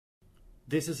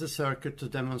This is a circuit to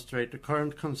demonstrate the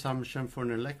current consumption for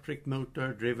an electric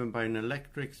motor driven by an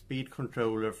electric speed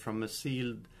controller from a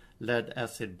sealed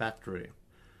lead-acid battery.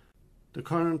 The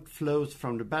current flows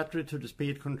from the battery to the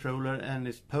speed controller and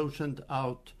is portioned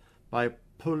out by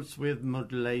pulse width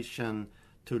modulation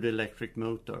to the electric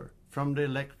motor. From the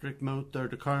electric motor,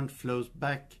 the current flows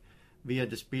back via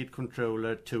the speed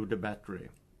controller to the battery.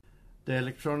 The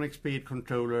electronic speed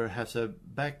controller has a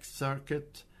back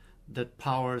circuit that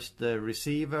powers the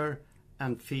receiver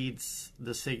and feeds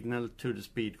the signal to the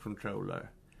speed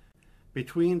controller.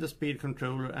 Between the speed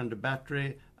controller and the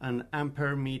battery, an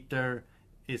ampere meter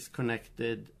is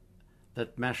connected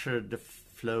that measures the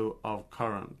flow of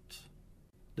current.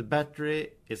 The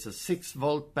battery is a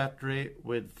 6-volt battery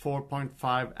with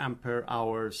 4.5 ampere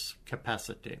hours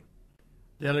capacity.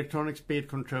 The electronic speed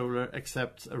controller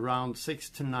accepts around 6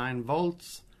 to 9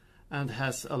 volts and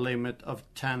has a limit of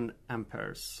 10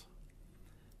 amperes.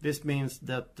 This means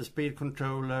that the speed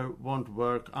controller won't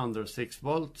work under 6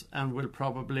 volts and will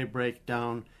probably break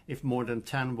down if more than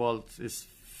 10 volts is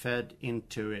fed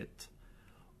into it,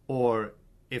 or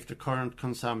if the current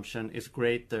consumption is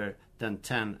greater than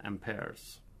 10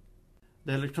 amperes.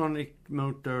 The electronic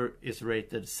motor is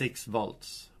rated 6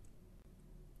 volts.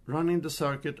 Running the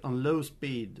circuit on low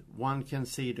speed, one can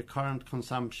see the current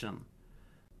consumption.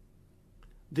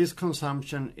 This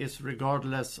consumption is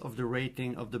regardless of the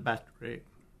rating of the battery.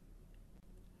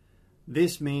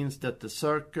 This means that the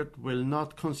circuit will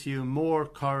not consume more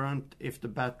current if the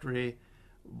battery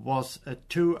was at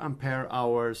 2 ampere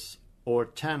hours or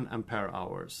 10 ampere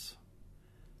hours.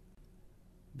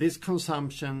 This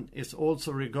consumption is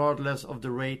also regardless of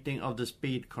the rating of the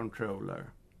speed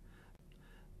controller.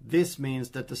 This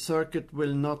means that the circuit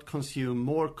will not consume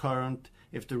more current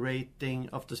if the rating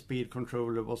of the speed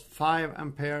controller was 5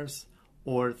 amperes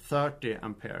or 30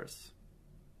 amperes.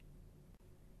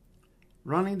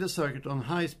 Running the circuit on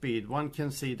high speed, one can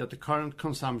see that the current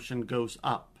consumption goes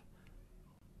up.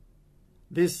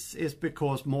 This is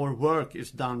because more work is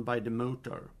done by the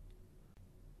motor.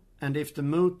 And if the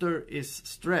motor is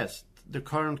stressed, the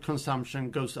current consumption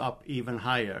goes up even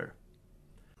higher.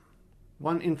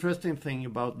 One interesting thing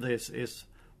about this is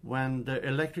when the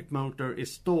electric motor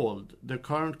is stalled, the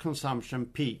current consumption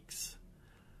peaks.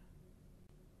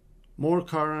 More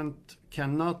current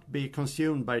cannot be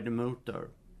consumed by the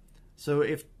motor. So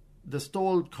if the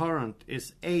stalled current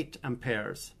is 8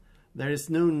 amperes, there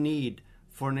is no need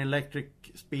for an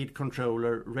electric speed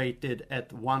controller rated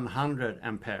at 100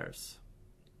 amperes.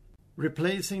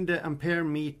 Replacing the ampere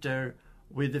meter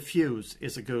with the fuse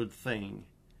is a good thing.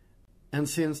 And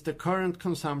since the current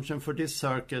consumption for this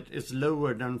circuit is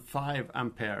lower than 5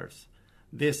 amperes,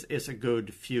 this is a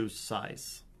good fuse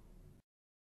size.